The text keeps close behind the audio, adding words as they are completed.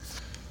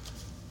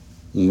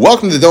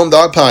Welcome to the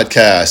Dawg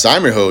podcast.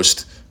 I'm your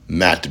host,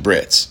 Matt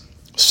DeBritz.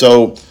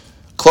 So,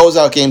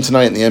 closeout game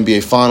tonight in the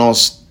NBA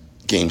Finals,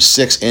 Game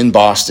 6 in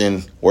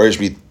Boston. Warriors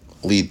lead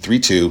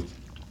 3-2.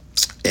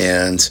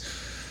 And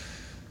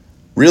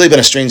really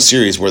been a strange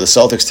series where the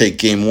Celtics take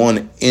Game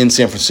 1 in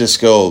San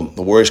Francisco.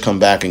 The Warriors come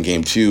back in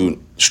Game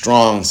 2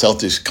 strong.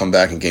 Celtics come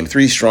back in Game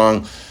 3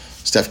 strong.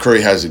 Steph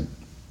Curry has a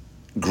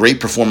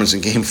great performance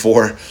in Game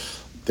 4.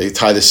 They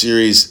tie the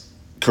series.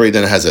 Curry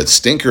then has a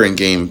stinker in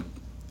Game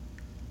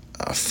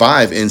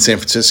 5 in San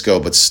Francisco,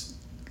 but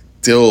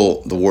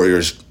still the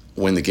Warriors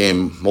win the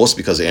game,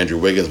 mostly because of Andrew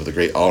Wiggins with a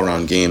great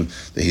all-around game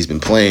that he's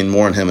been playing.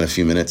 More on him in a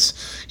few minutes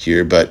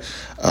here. But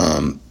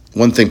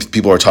one thing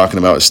people are talking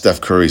about is Steph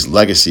Curry's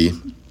legacy,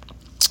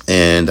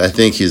 and I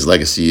think his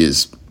legacy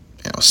is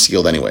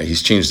sealed anyway.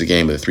 He's changed the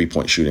game with a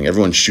three-point shooting.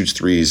 Everyone shoots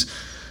threes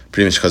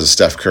pretty much because of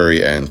Steph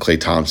Curry and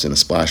Klay Thompson, the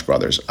Splash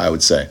Brothers, I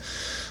would say.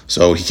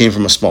 So he came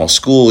from a small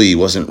school. He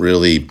wasn't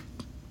really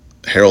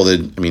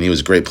heralded. I mean, he was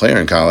a great player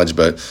in college,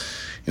 but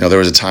there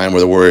was a time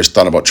where the Warriors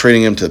thought about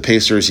trading him to the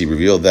Pacers. He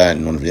revealed that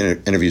in one of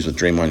the interviews with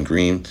Draymond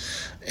Green,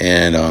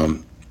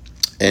 and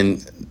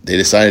they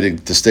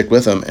decided to stick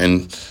with him.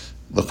 And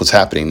look what's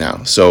happening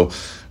now. So,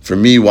 for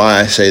me, why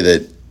I say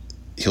that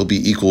he'll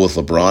be equal with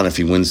LeBron if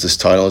he wins this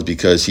title is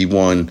because he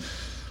won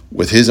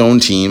with his own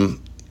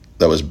team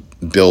that was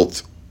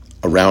built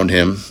around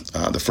him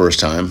the first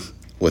time,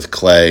 with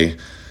Klay,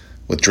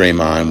 with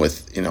Draymond,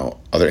 with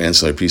other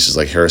ancillary pieces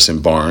like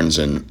Harrison Barnes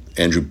and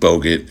Andrew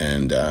Bogut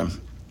and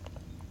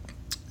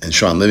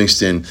Sean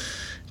Livingston.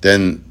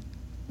 Then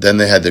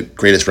they had the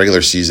greatest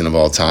regular season of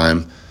all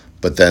time,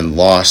 but then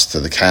lost to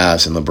the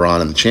Cavs and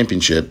LeBron in the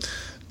championship.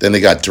 Then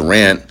they got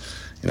Durant.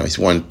 He's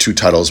won 2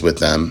 titles with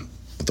them,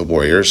 with the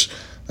Warriors.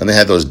 Then they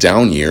had those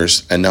down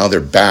years, and now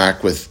they're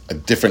back with a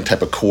different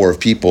type of core of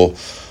people,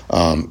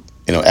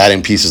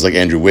 adding pieces like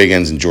Andrew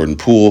Wiggins and Jordan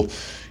Poole.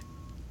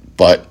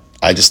 But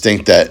I just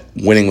think that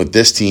winning with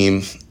this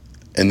team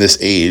in this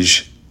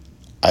age,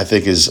 I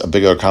think is a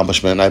bigger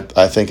accomplishment.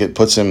 I think it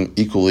puts him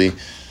equally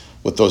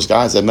with those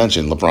guys I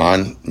mentioned,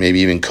 LeBron, maybe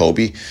even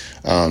Kobe.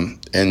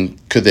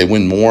 And could they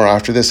win more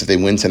after this if they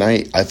win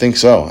tonight? I think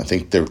so. I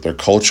think their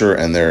culture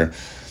and their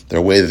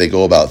way that they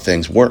go about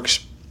things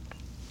works.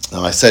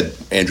 Now, I said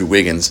Andrew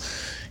Wiggins.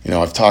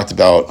 I've talked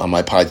about on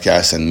my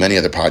podcast and many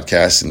other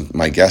podcasts, and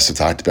my guests have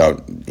talked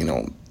about,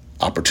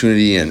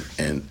 opportunity and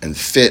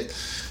fit.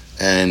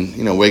 And,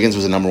 Wiggins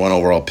was a number 1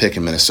 overall pick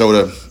in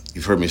Minnesota.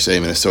 You've heard me say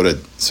Minnesota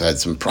had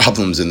some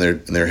problems in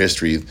their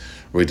history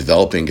really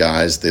developing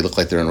guys. They look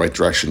like they're in the right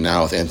direction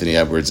now with Anthony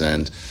Edwards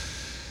and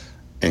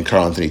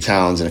Karl Anthony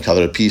Towns and a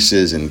couple of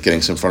pieces, and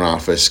getting some front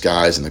office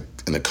guys and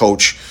the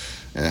coach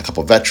and a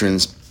couple of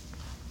veterans.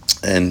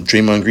 And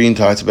Draymond Green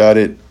talked about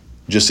it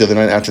just the other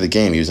night after the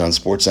game. He was on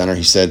SportsCenter.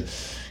 He said,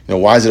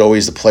 why is it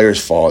always the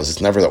players' fault?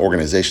 It's never the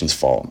organization's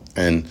fault.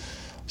 And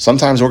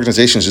sometimes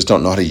organizations just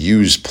don't know how to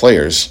use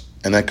players,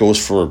 and that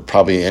goes for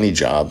probably any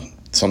job.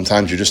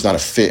 Sometimes you're just not a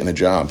fit in a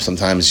job.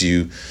 Sometimes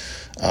you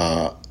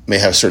may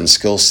have a certain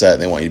skill set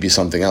and they want you to be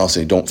something else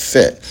and you don't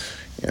fit.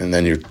 And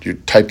then you're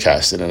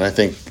typecasted. And I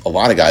think a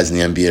lot of guys in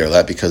the NBA are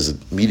that because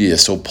the media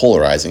is so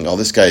polarizing. Oh,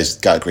 this guy's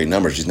got great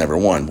numbers. He's never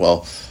won.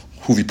 Well,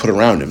 who have you put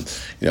around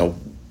him?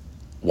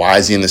 Why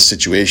is he in this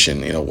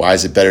situation? Why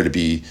is it better to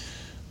be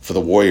for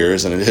the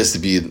Warriors than it is to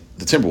be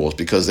the Timberwolves?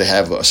 Because they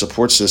have a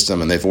support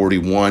system and they've already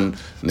won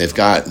and they've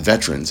got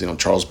veterans.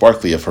 Charles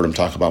Barkley, I've heard him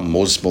talk about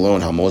Moses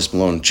Malone, how Moses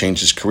Malone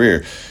changed his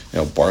career.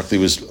 Barkley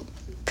was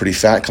pretty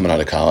fat coming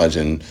out of college,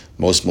 and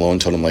Moses Malone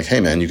told him,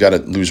 hey man, you got to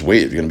lose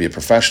weight if you're going to be a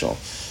professional.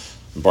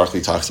 And Barkley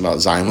talks about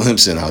Zion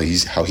Williamson, how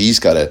he's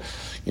got to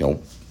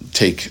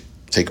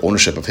take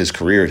ownership of his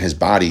career and his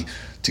body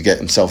to get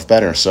himself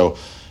better. So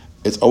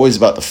it's always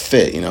about the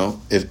fit.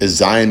 If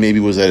Zion maybe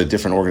was at a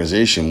different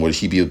organization, would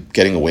he be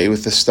getting away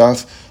with this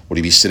stuff? Would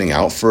he be sitting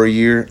out for a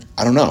year?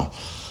 I don't know.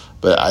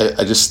 But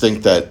I just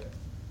think that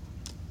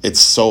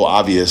it's so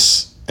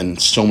obvious in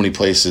so many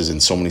places, in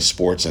so many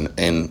sports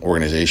and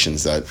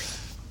organizations, that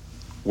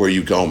where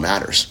you go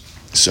matters.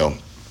 So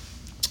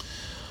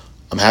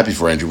I'm happy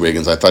for Andrew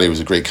Wiggins. I thought he was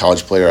a great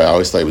college player. I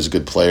always thought he was a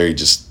good player. He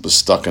just was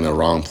stuck in the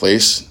wrong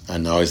place,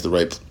 and now he's the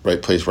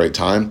right place, right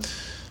time.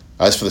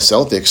 As for the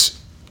Celtics,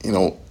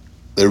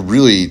 they've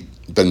really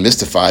been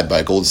mystified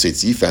by Golden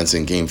State's defense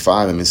in Game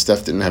 5. I mean,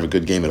 Steph didn't have a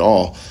good game at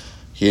all.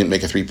 He didn't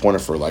make a three-pointer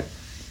for the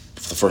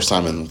first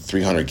time in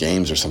 300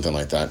 games or something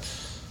like that.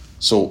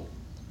 So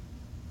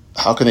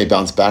how can they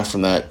bounce back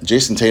from that?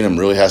 Jayson Tatum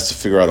really has to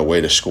figure out a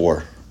way to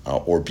score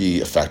or be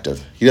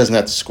effective. He doesn't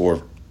have to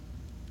score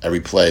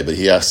every play, but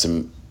he has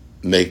to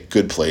make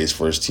good plays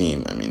for his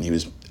team. I mean, he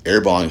was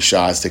airballing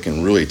shots,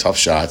 taking really tough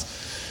shots.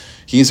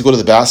 He needs to go to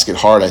the basket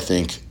hard, I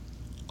think,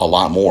 a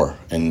lot more,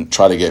 and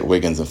try to get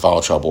Wiggins in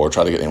foul trouble or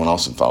try to get anyone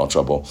else in foul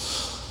trouble.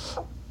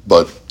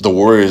 But the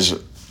Warriors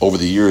over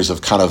the years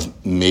have kind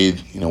of made,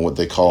 what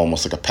they call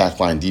almost like a pack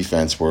line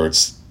defense, where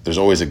there's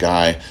always a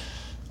guy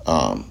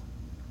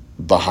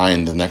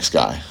behind the next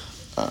guy,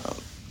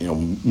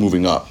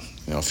 moving up.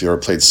 If you ever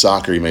played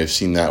soccer, you may have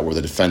seen that, where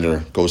the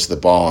defender goes to the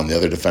ball and the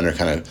other defender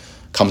kind of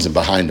comes in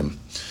behind him.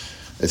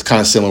 it's kind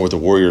of similar what the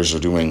Warriors are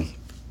doing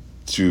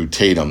to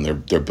Tatum.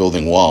 They're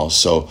building walls.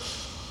 So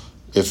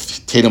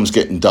if Tatum's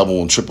getting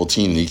double and triple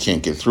teamed and he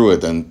can't get through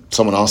it, then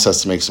someone else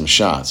has to make some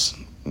shots.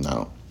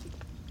 Now,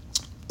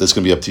 this is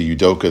going to be up to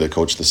Udoka, the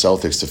coach of the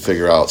Celtics, to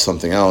figure out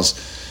something else.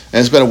 And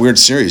it's been a weird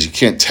series. You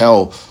can't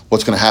tell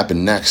what's going to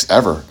happen next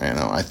ever.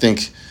 I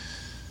think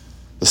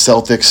the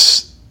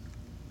Celtics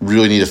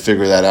really need to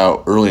figure that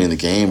out early in the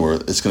game or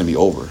it's going to be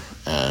over.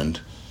 And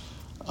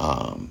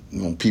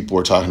people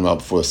were talking about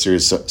before the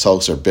series,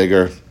 Celtics are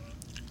bigger.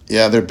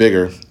 Yeah, they're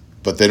bigger,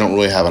 but they don't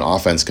really have an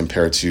offense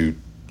compared to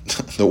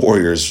the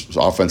Warriors'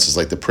 offense is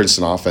like the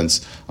Princeton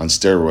offense on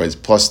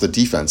steroids. Plus the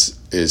defense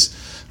is,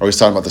 I always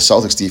talking about the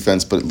Celtics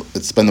defense, but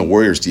it's been the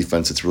Warriors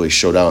defense that's really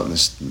showed out in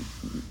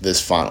this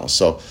final.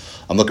 So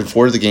I'm looking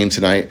forward to the game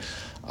tonight.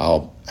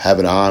 I'll have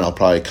it on. I'll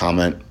probably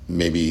comment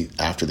maybe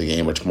after the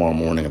game or tomorrow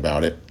morning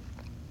about it.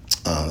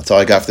 That's all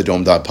I got for the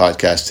Dome Dog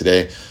podcast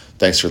today.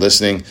 Thanks for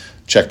listening.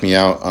 Check me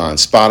out on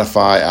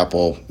Spotify,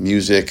 Apple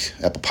Music,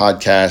 Apple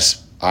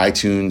Podcasts,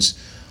 iTunes.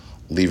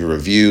 Leave a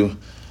review.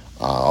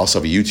 Also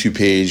have a YouTube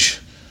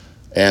page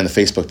and the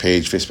Facebook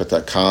page,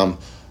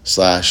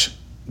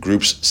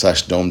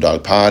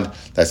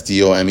 facebook.com/groups/DomeDogPod. That's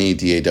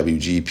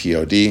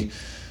DOMEDAWGPOD.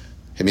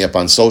 Hit me up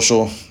on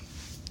social.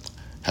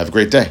 Have a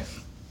great day.